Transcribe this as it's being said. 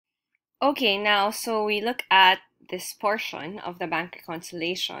Okay, now so we look at this portion of the bank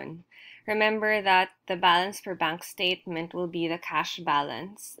reconciliation. Remember that the balance per bank statement will be the cash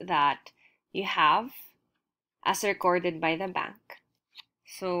balance that you have as recorded by the bank.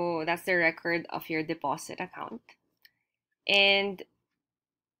 So that's the record of your deposit account. And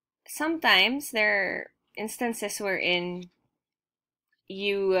sometimes there are instances wherein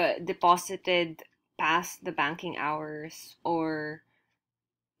you deposited past the banking hours, or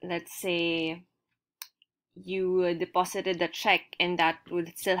let's say you deposited the check and that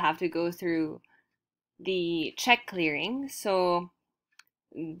would still have to go through the check clearing. So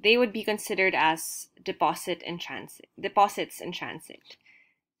they would be considered as deposits in transit.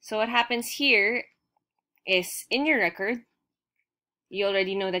 So what happens here is in your record, you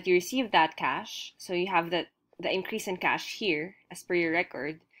already know that you received that cash. So you have the increase in cash here as per your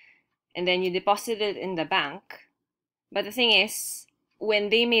record, and then you deposited it in the bank. But the thing is, when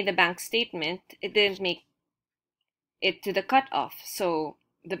they made the bank statement, it didn't make it to the cutoff. So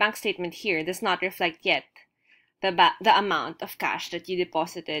the bank statement here does not reflect yet the amount of cash that you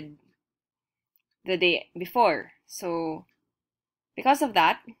deposited the day before. So because of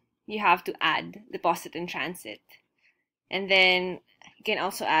that, you have to add deposit in transit. And then you can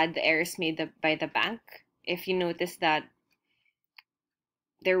also add the errors made by the bank if you notice that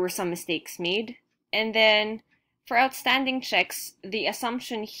there were some mistakes made. And then for outstanding checks, the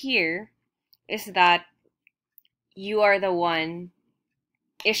assumption here is that you are the one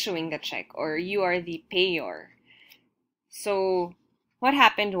issuing the check, or you are the payer. So what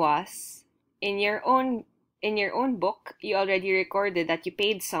happened was, in your own book, you already recorded that you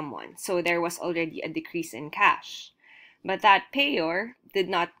paid someone, so there was already a decrease in cash. But that payer did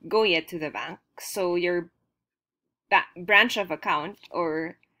not go yet to the bank, so your branch of account,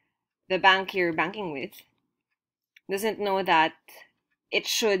 or the bank you're banking with, doesn't know that it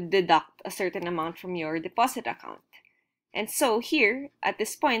should deduct a certain amount from your deposit account. And so here, at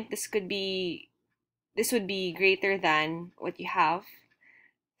this point, this would be greater than what you have.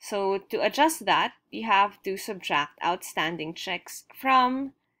 So to adjust that, you have to subtract outstanding checks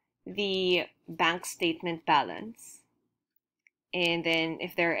from the bank statement balance. And then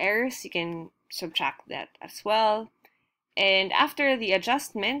if there are errors, you can subtract that as well. And after the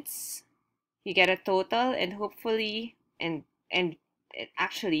adjustments, you get a total, and hopefully, and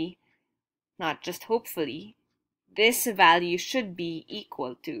actually, not just hopefully, this value should be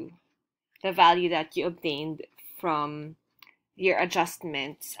equal to the value that you obtained from your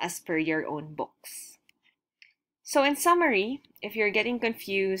adjustments as per your own books. So in summary, if you're getting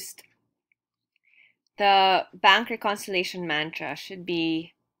confused, the bank reconciliation mantra should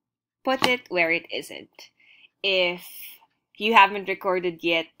be put it where it isn't. If you haven't recorded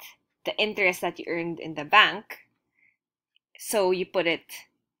yet the interest that you earned in the bank, so you put it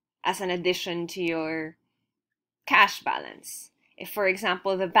as an addition to your cash balance. If, for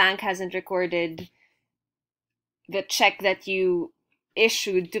example, the bank hasn't recorded the check that you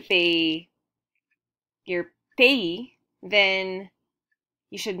issued to pay your payee, then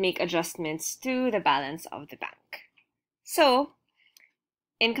you should make adjustments to the balance of the bank. So,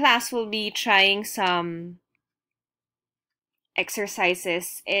 in class, we'll be trying some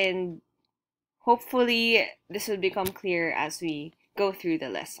exercises, and hopefully this will become clear as we go through the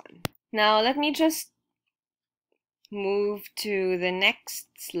lesson. Now, let me just move to the next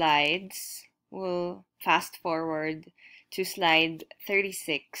slides. We'll fast forward to slide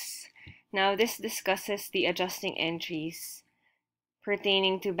 36. Now, this discusses the adjusting entries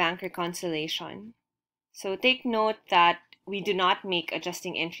pertaining to bank reconciliation. So take note that we do not make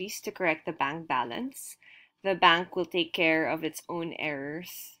adjusting entries to correct the bank balance. The bank will take care of its own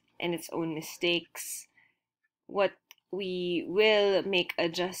errors and its own mistakes. What we will make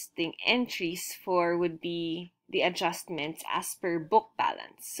adjusting entries for would be the adjustments as per book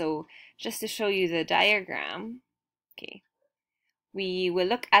balance. So just to show you the diagram, okay, we will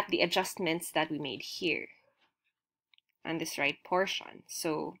look at the adjustments that we made here on this right portion.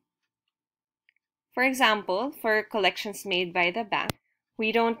 So for example, for collections made by the bank,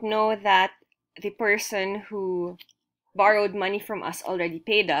 we don't know that the person who borrowed money from us already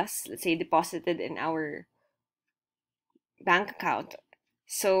paid us, let's say deposited in our bank account.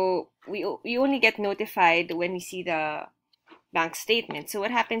 So we only get notified when we see the bank statement. So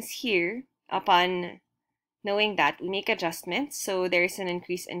what happens here, upon knowing that, we make adjustments. So there's an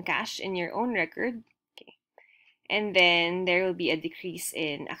increase in cash in your own record. Okay. And then there will be a decrease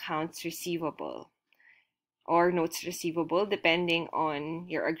in accounts receivable or notes receivable, depending on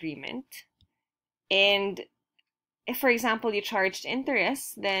your agreement. And if, for example, you charged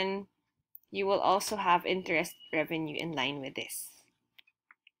interest, then you will also have interest revenue in line with this.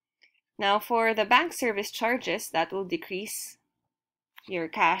 Now for the bank service charges, that will decrease your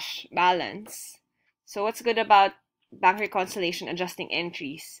cash balance. So what's good about bank reconciliation adjusting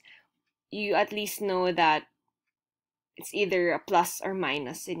entries? You at least know that it's either a plus or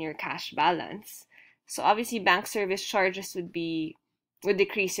minus in your cash balance. So obviously bank service charges would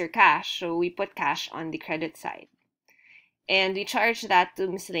decrease your cash, so we put cash on the credit side. And we charge that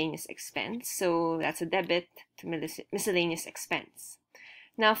to miscellaneous expense, so that's a debit to miscellaneous expense.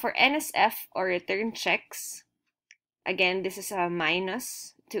 Now for NSF or return checks, again, this is a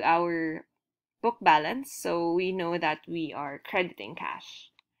minus to our book balance, so we know that we are crediting cash.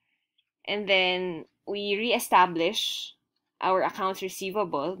 And then we reestablish our accounts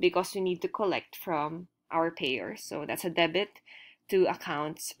receivable because we need to collect from our payers, so that's a debit to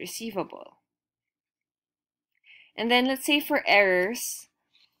accounts receivable. And then let's say for errors,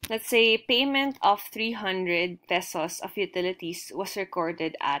 let's say payment of 300 pesos of utilities was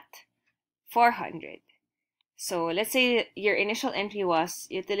recorded at 400. So let's say your initial entry was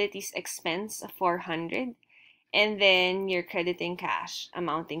utilities expense of 400, and then you're crediting cash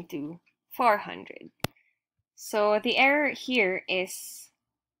amounting to 400. So the error here is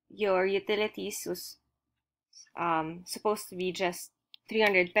your utilities was supposed to be just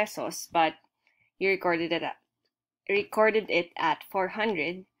 300 pesos, but you recorded it at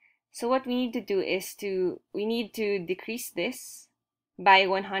 400. So what we need to do is we need to decrease this by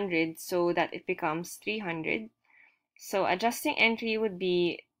 100 so that it becomes 300. So adjusting entry would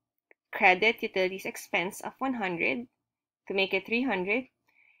be credit utilities expense of 100 to make it 300.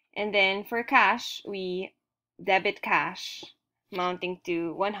 And then for cash, we debit cash amounting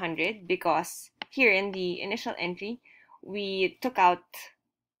to 100 because here in the initial entry, we took out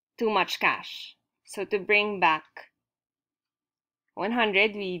too much cash. So to bring back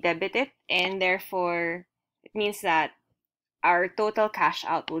 100, we debit it, and therefore it means that our total cash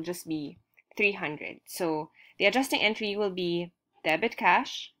out will just be 300. So the adjusting entry will be debit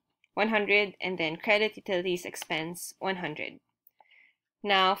cash 100 and then credit utilities expense 100.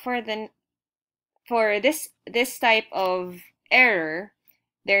 Now for this type of error,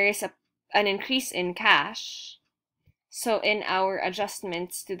 there is an increase in cash. So in our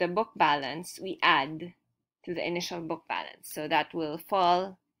adjustments to the book balance, we add to the initial book balance. So that will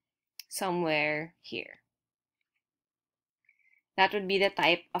fall somewhere here. That would be the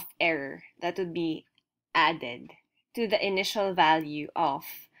type of error that would be added to the initial value of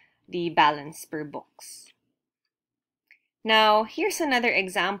the balance per books. Now, here's another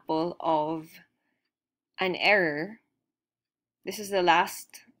example of an error. This is the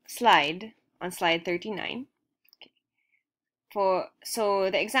last slide on slide 39. So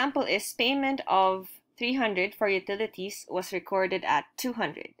the example is payment of 300 for utilities was recorded at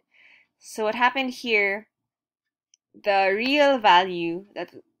 200. So what happened here, the real value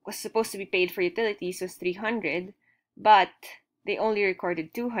that was supposed to be paid for utilities was 300, but they only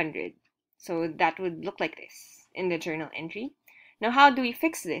recorded 200. So that would look like this in the journal entry. Now, how do we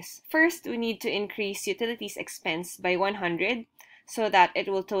fix this? First, we need to increase utilities expense by 100 so that it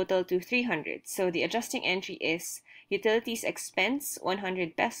will total to 300. So the adjusting entry is utilities expense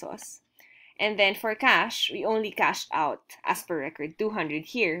 100 pesos. And then for cash, we only cashed out, as per record, 200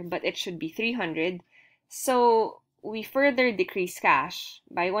 here, but it should be 300. So we further decrease cash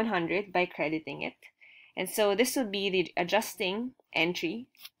by 100 by crediting it. And so this would be the adjusting entry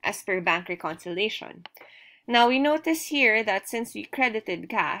as per bank reconciliation. Now we notice here that since we credited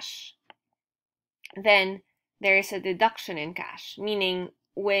cash, then there is a deduction in cash, meaning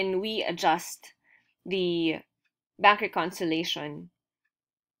when we adjust the bank reconciliation,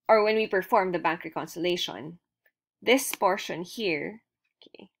 or when we perform the bank reconciliation, this portion here,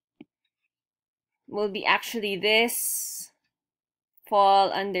 okay, will be actually this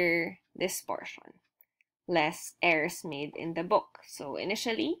fall under this portion, less errors made in the book. So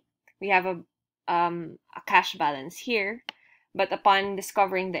initially, we have a cash balance here, but upon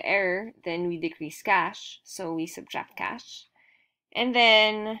discovering the error, then we decrease cash, so we subtract cash. And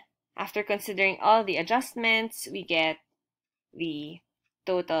then, after considering all the adjustments, we get the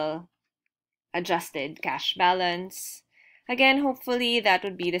total adjusted cash balance. Again, hopefully that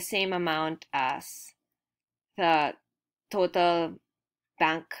would be the same amount as the total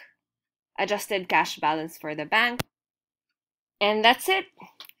bank adjusted cash balance for the bank. And that's it.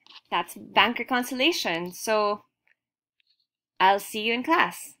 That's bank reconciliation. So I'll see you in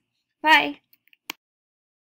class. Bye.